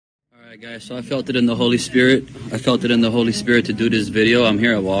Alright guys, so I felt it in the Holy Spirit. I felt it in the Holy Spirit to do this video. I'm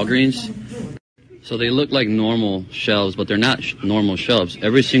here at Walgreens. So they look like normal shelves, but they're not normal shelves.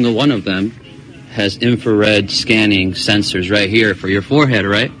 Every single one of them has infrared scanning sensors right here for your forehead,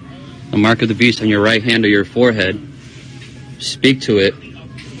 right? The mark of the beast on your right hand or your forehead. Speak to it.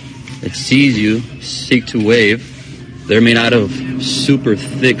 It sees you. Seek to wave. They're made out of super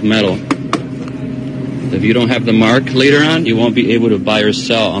thick metal. If you don't have the mark later on, you won't be able to buy or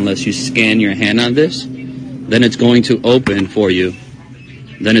sell unless you scan your hand on this. Then it's going to open for you.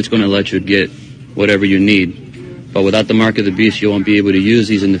 Then it's going to let you get whatever you need. But without the mark of the beast, you won't be able to use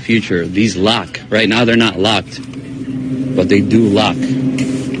these in the future. These lock. Right now, they're not locked, but they do lock.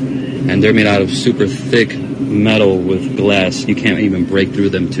 And they're made out of super thick metal with glass. You can't even break through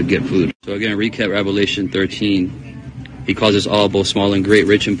them to get food. So again, recap Revelation 13. He causes all, both small and great,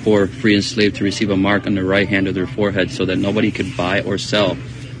 rich and poor, free and slave, to receive a mark on the right hand of their forehead, so that nobody could buy or sell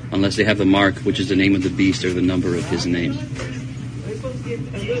unless they have the mark, which is the name of the beast or the number of his name.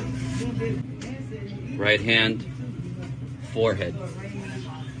 Right hand, forehead.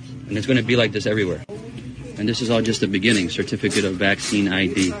 And it's going to be like this everywhere. And this is all just the beginning. Certificate of vaccine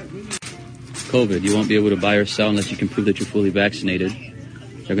ID. COVID, you won't be able to buy or sell unless you can prove that you're fully vaccinated.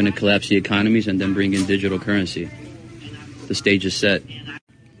 They're going to collapse the economies and then bring in digital currency. The stage is set.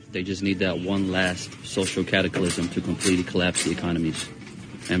 They just need that one last social cataclysm to completely collapse the economies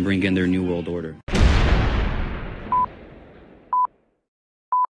and bring in their new world order.